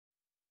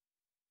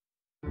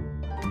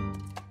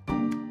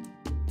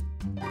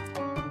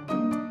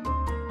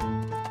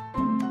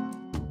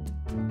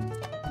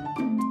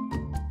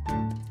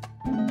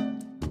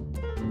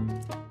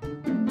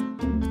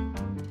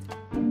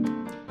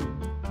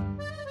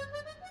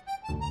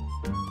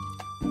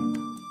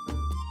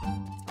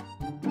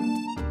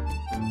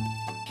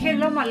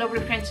Hello my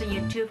lovely friends on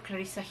YouTube,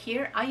 Clarissa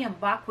here. I am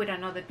back with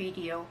another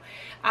video.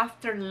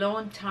 After a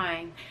long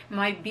time,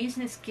 my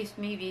business keeps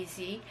me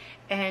busy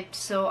and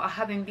so I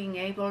haven't been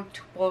able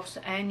to post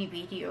any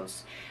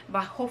videos.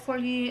 But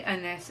hopefully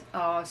in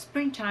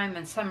springtime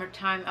and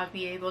summertime I'll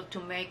be able to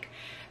make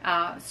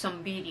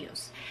some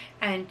videos.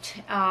 And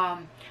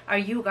are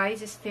you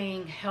guys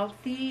staying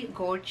healthy,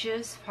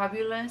 gorgeous,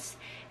 fabulous,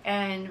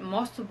 and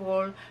most of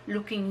all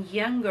looking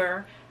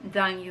younger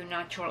than your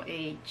natural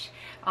age?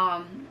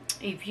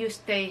 If you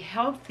stay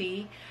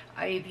healthy,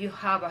 if you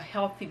have a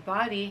healthy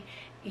body,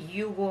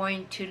 you're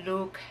going to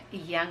look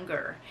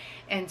younger.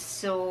 And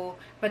so,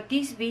 but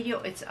this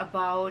video is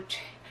about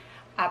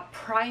a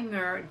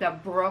primer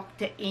that broke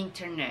the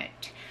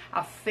internet,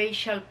 a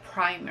facial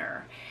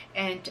primer,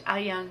 and I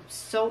am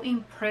so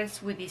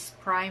impressed with this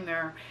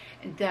primer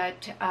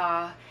that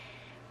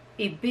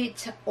it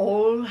beats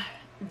all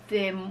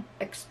the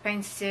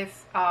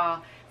expensive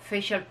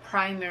facial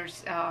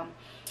primers,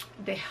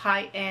 the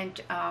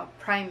high-end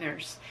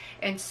primers.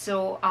 And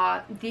so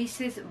this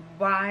is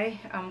by,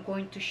 I'm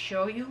going to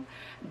show you,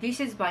 this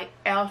is by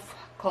e.l.f.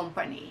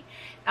 company.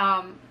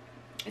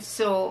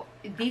 So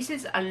this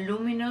is a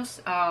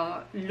luminous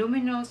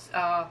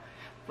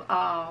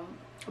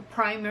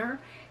primer,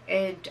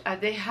 and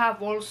they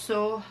have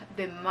also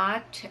the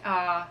matte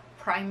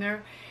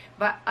primer,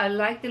 but I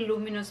like the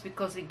luminous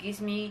because it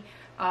gives me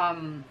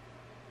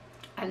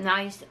a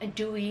nice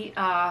dewy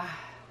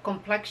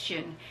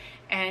complexion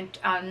and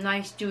a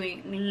nice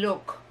dewy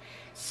look.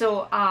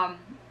 So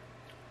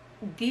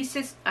this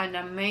is an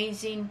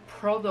amazing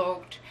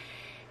product,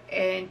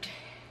 and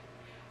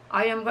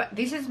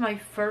this is my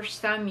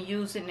first time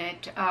using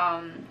it.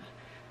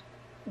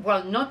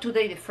 Well, not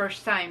today the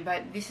first time,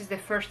 but this is the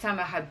first time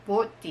I have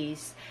bought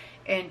this,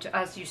 and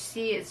as you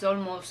see it's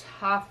almost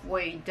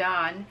halfway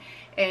done.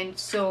 And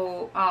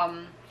so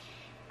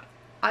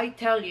I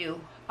tell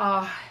you,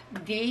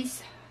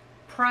 this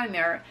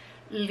primer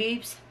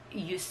leaves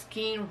your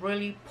skin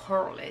really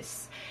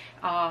poreless,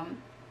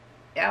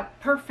 a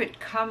perfect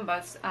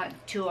canvas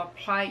to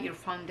apply your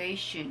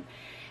foundation.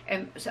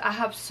 And so I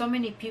have so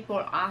many people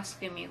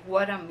asking me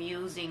what I'm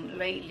using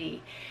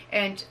lately,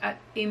 and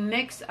it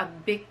makes a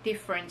big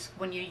difference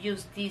when you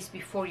use this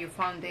before your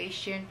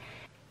foundation.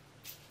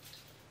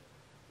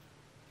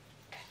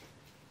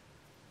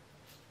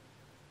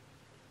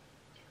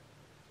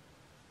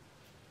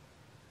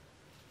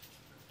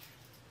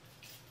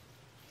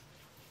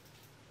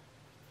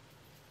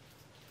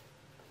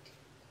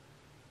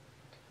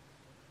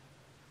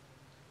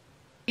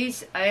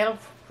 This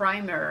e.l.f.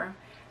 primer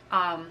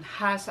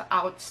has an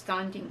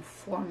outstanding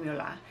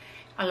formula.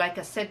 Like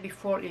I said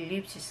before, it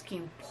leaves your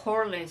skin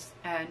poreless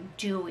and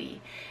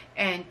dewy,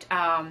 and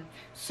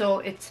so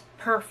it's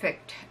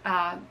perfect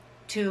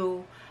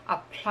to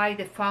apply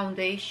the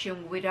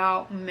foundation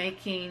without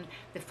making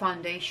the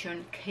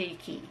foundation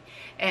cakey.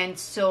 And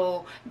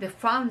so the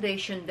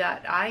foundation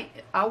that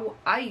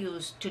I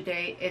use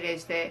today, it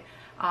is the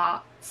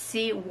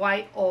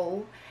C.O.Y.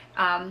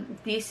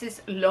 This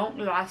is long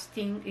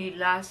lasting, it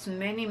lasts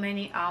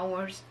many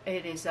hours.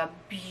 It is a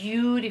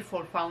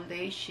beautiful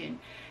foundation.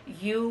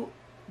 You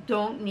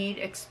don't need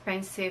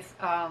expensive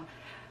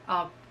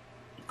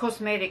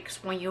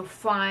cosmetics when you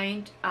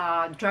find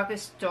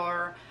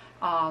drugstore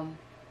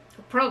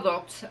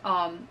products,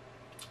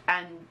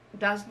 and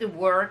does the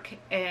work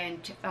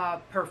and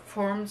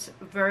performs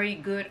very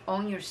good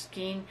on your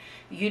skin.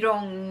 You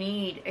don't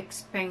need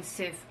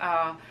expensive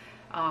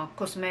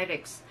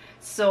cosmetics.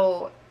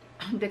 So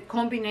the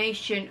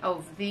combination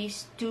of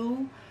these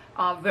two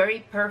are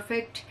very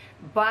perfect.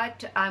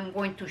 But I'm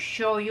going to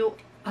show you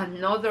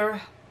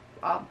another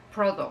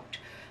product.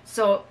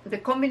 So the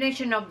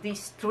combination of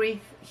these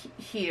three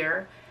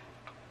here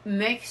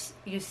makes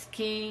your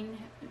skin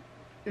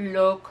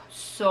look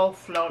so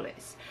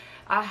flawless.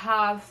 I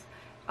have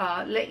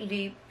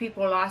lately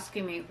people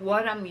asking me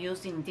what I'm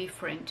using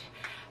different,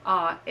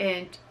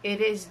 and it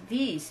is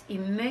this. It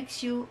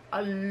makes you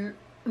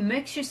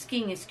makes your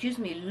skin, excuse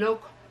me,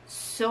 look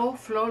so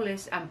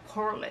flawless and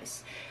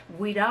poreless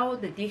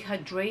without the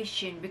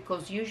dehydration,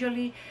 because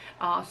usually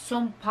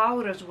some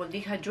powders will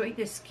dehydrate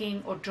the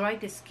skin or dry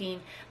the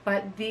skin,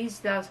 but this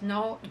does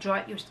not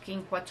dry your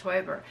skin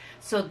whatsoever.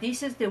 So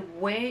this is the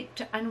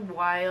Wet and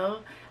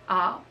Wild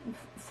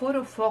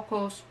photo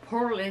focus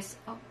poreless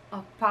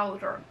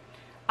powder.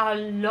 I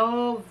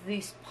love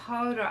this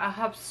powder. I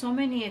have so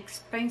many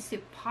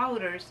expensive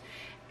powders,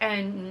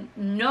 and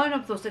none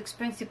of those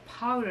expensive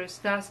powders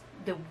does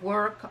the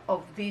work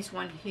of this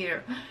one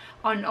here.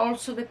 And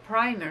also the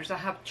primers. I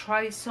have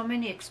tried so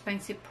many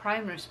expensive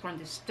primers from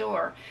the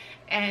store,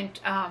 and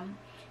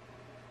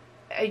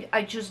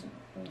I just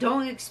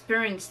don't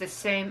experience the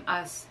same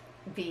as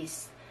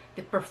this.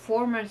 The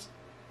performance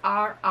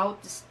are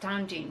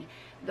outstanding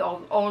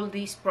of all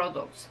these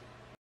products.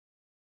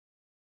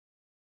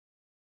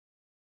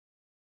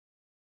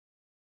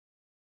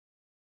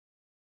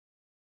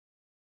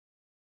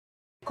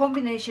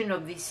 Combination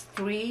of these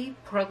three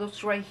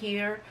products right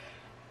here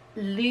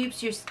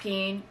leaves your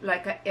skin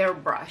like an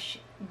airbrush.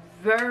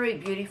 Very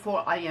beautiful.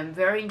 I am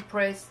very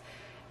impressed.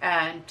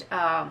 And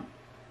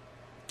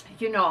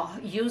you know,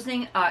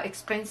 using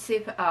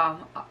expensive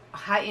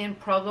high-end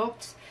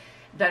products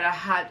that I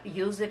had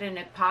used it in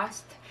the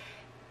past,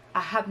 I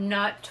have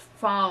not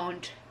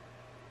found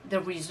the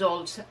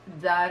results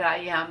that I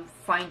am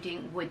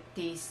finding with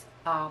these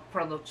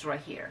products right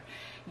here.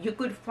 You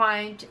could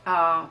find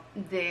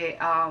the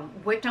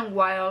Wet n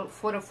Wild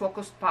Photo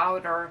Focus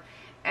Powder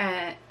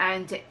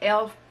and the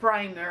e.l.f.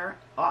 Primer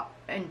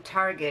in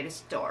Target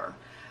store.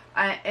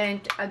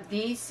 And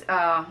these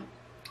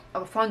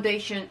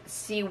foundation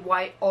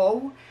C.O.Y.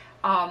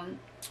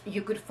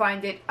 You could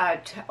find it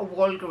at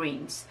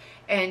Walgreens.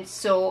 And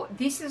so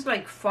this is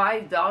like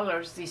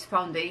 $5, this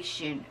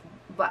foundation,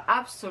 but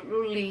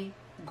absolutely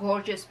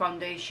gorgeous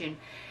foundation.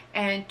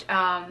 And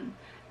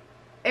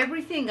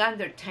everything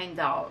under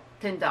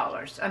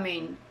 $10. I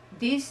mean,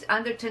 these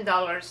under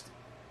 $10,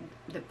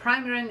 the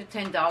primer under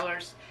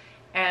 $10,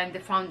 and the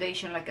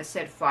foundation, like I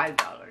said,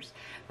 $5.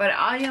 But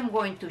I am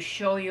going to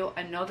show you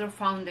another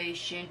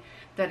foundation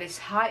that is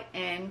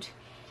high-end,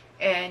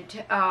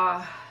 and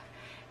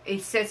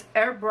it says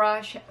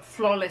Airbrush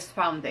Flawless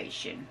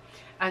Foundation,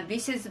 and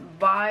this is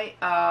by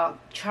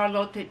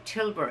Charlotte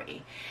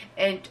Tilbury,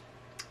 and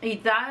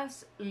it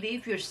does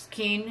leave your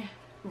skin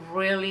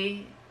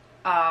really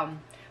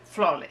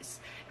flawless.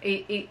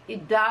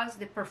 It does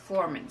the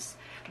performance,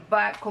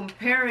 but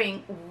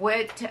comparing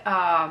with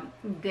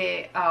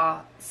the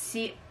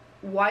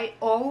C.O.Y,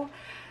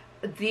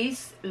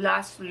 this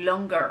lasts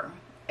longer,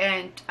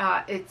 and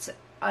it's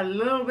a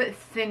little bit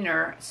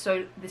thinner,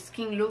 so the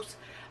skin looks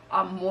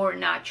more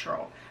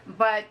natural.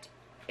 But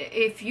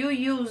if you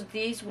use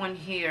this one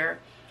here,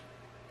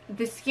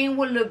 the skin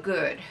will look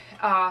good.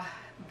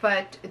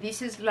 But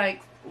this is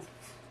like,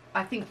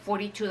 I think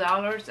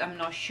 $42. I'm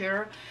not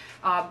sure.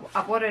 I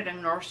bought it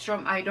in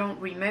Nordstrom. I don't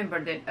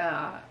remember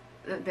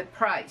the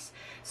price.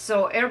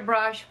 So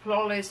Airbrush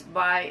Flawless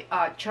by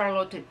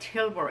Charlotte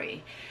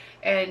Tilbury.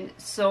 And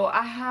so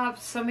I have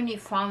so many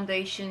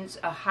foundations,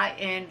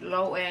 high-end,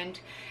 low-end,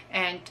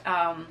 and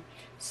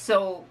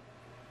so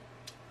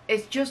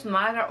it's just a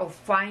matter of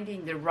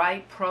finding the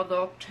right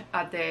product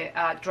at the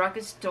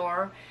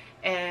drugstore,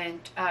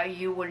 and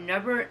you will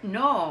never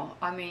know.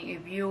 I mean,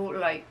 if you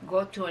like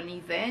go to an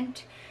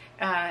event,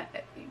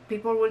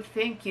 people will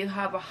think you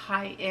have a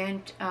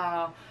high-end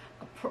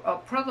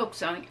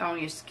products on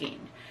your skin.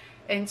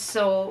 And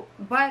so,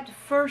 but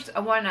first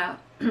I wanna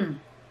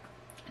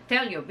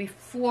tell you,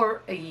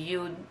 before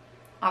you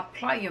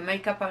apply your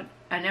makeup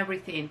and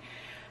everything,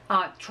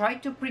 try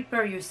to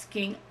prepare your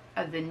skin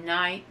the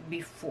night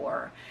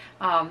before.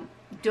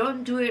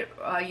 Don't do it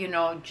you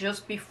know,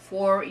 just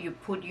before you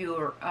put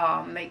your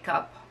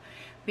makeup,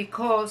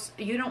 because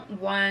you don't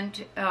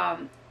want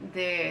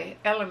the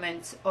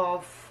elements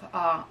of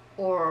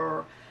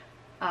or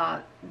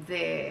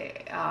the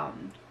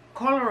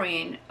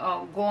coloring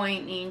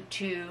going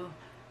into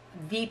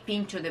deep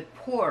into the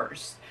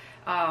pores.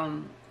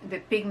 The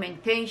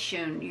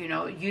pigmentation, you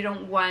know, you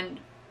don't want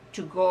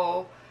to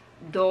go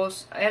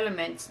those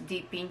elements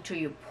deep into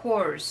your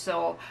pores.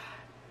 So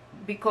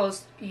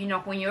because, you know,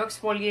 when you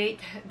exfoliate,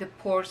 the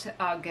pores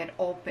get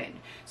open,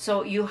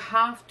 so you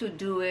have to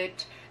do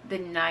it the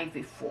night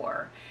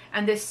before.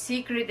 And the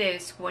secret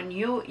is when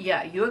you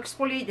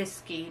exfoliate the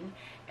skin,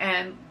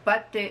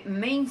 but the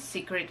main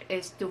secret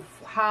is to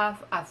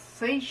have a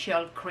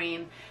facial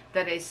cream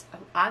that is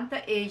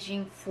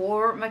anti-aging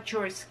for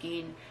mature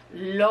skin,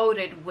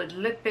 loaded with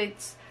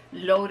lipids,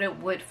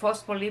 loaded with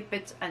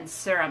phospholipids and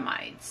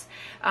ceramides,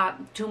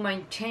 to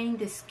maintain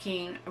the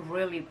skin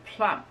really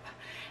plump.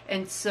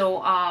 And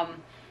so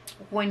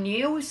when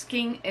your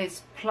skin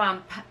is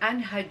plump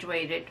and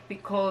hydrated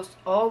because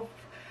of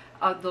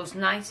those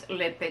nice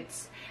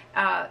lipids,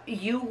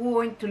 you're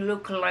going to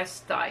look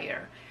less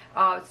tired.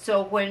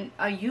 So when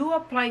you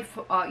apply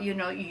you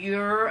know,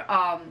 your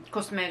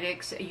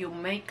cosmetics, your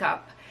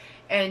makeup,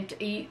 and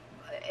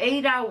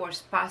 8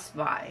 hours pass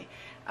by,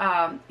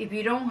 if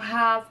you don't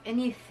have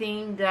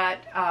anything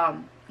that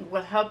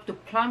will help to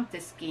plump the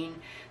skin,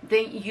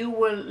 then you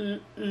will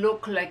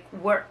look like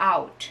wear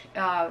out,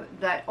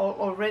 that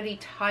already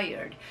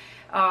tired.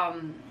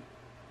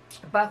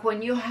 But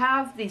when you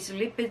have these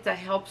lipids that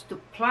helps to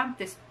plump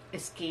the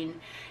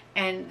skin,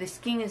 and the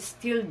skin is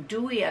still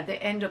dewy at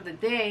the end of the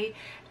day,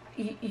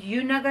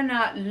 you're not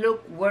gonna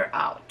look wear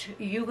out.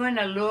 You're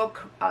gonna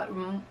look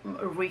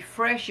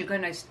refreshed. You're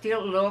gonna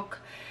still look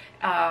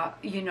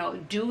you know,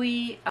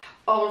 dewy.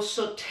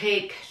 Also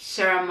take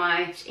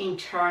ceramides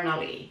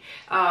internally.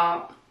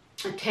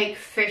 Take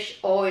fish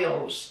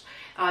oils,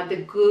 the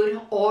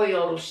good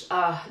oils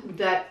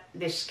that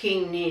the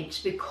skin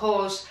needs,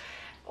 because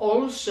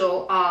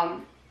also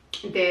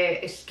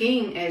the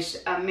skin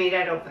is made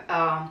out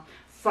of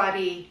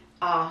fatty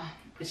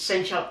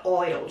essential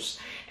oils,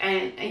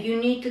 and you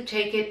need to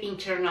take it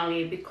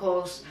internally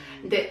because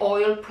the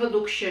oil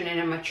production in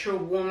a mature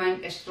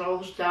woman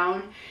slows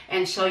down,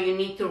 and so you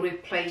need to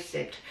replace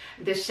it.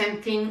 The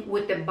same thing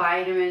with the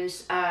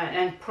vitamins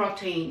and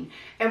protein.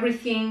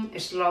 Everything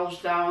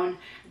slows down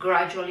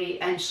gradually,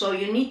 and so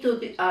you need to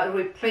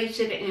replace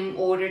it in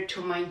order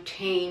to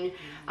maintain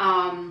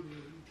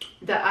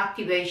the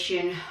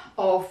activation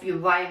of your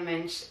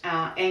vitamins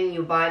and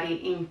your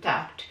body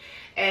intact,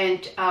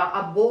 and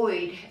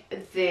avoid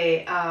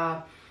the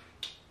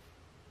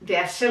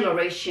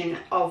acceleration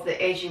of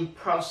the aging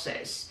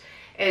process.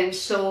 And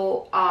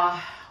so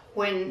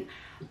when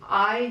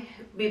I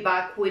be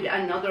back with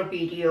another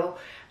video,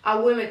 I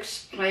will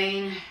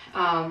explain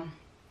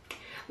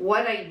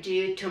what I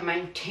do to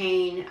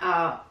maintain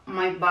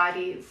my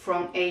body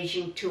from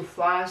aging too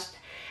fast,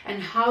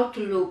 and how to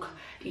look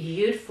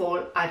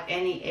youthful at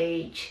any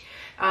age.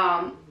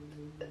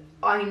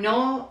 I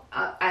know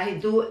I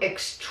do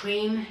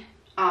extreme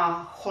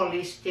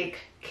holistic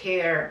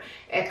care,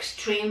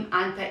 extreme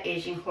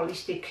anti-aging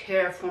holistic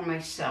care for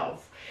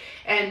myself.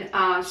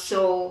 And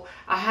so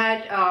I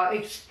had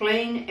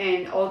explained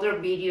in other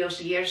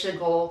videos years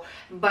ago,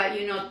 but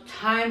you know,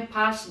 time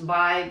passed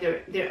by,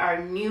 there are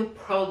new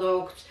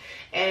products,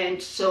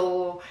 and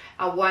so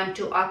I want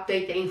to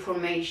update the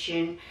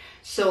information.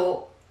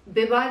 So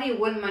the body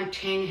will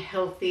maintain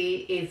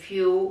healthy if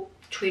you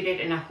treat it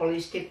in a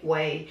holistic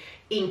way,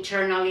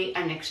 internally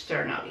and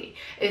externally.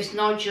 It's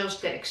not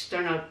just the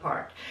external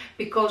part,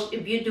 because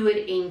if you do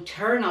it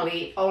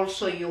internally,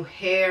 also your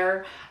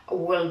hair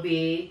will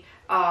be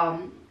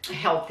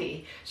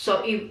healthy,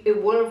 so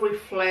it will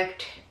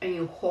reflect in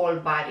your whole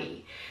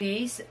body.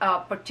 This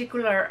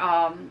particular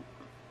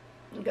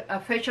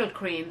facial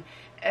cream,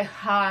 it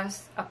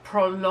has a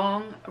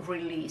prolonged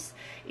release.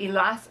 It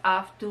lasts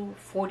up to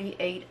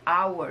 48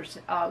 hours,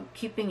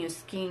 keeping your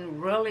skin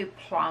really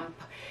plump.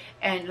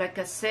 And like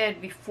I said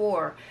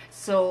before,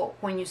 so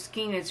when your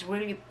skin is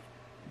really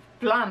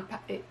plump,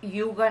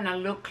 you're gonna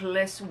look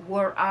less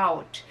wore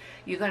out,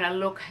 you're gonna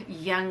look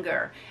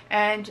younger,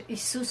 and it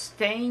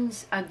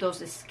sustains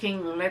those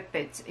skin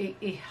lipids.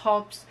 It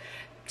helps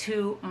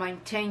to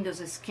maintain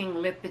those skin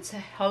lipids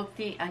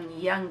healthy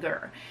and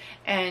younger.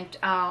 And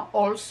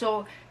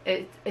also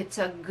it's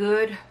a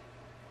good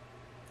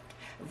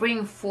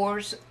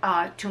reinforce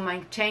to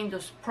maintain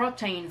those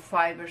protein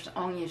fibers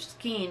on your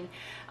skin,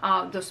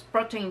 those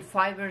protein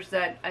fibers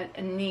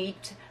that need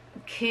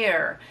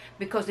care,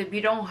 because if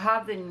you don't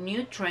have the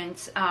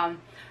nutrients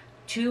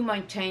to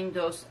maintain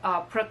those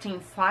protein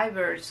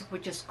fibers,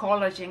 which is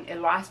collagen,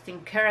 elastin,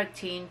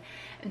 keratin,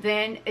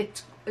 then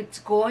it's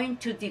going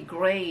to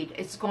degrade,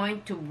 it's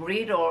going to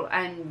brittle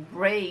and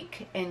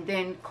break, and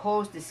then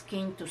cause the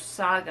skin to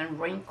sag and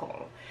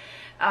wrinkle.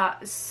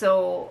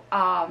 So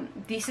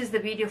this is the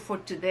video for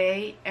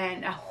today,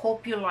 and I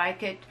hope you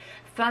like it.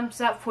 Thumbs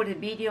up for the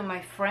video,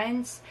 my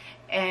friends,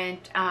 and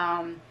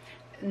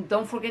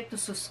don't forget to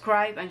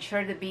subscribe and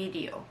share the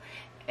video.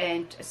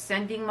 And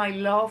sending my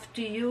love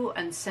to you,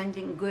 and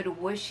sending good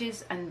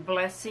wishes and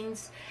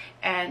blessings,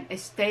 and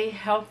stay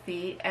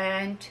healthy,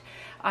 and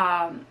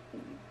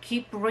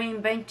keep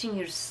reinventing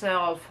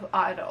yourself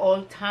at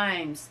all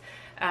times.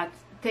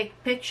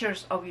 Take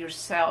pictures of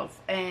yourself,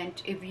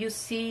 and if you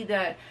see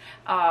that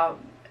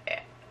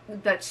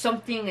that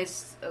something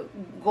is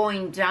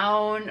going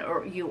down,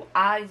 or your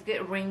eyes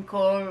get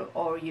wrinkled,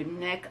 or your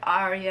neck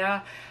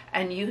area,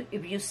 and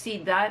if you see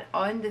that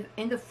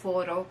in the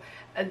photo,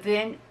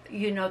 then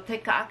you know,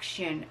 take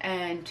action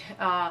and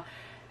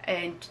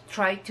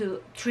try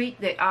to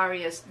treat the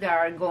areas that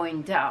are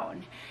going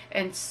down.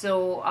 And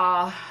so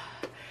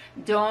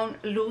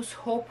don't lose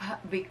hope,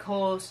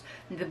 because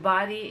the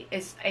body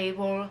is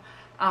able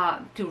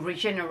to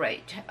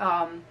regenerate,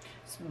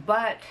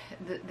 but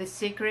the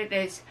secret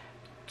is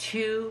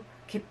to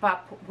keep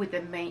up with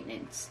the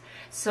maintenance.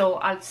 So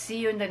I'll see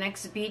you in the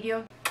next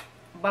video.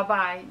 Bye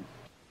bye.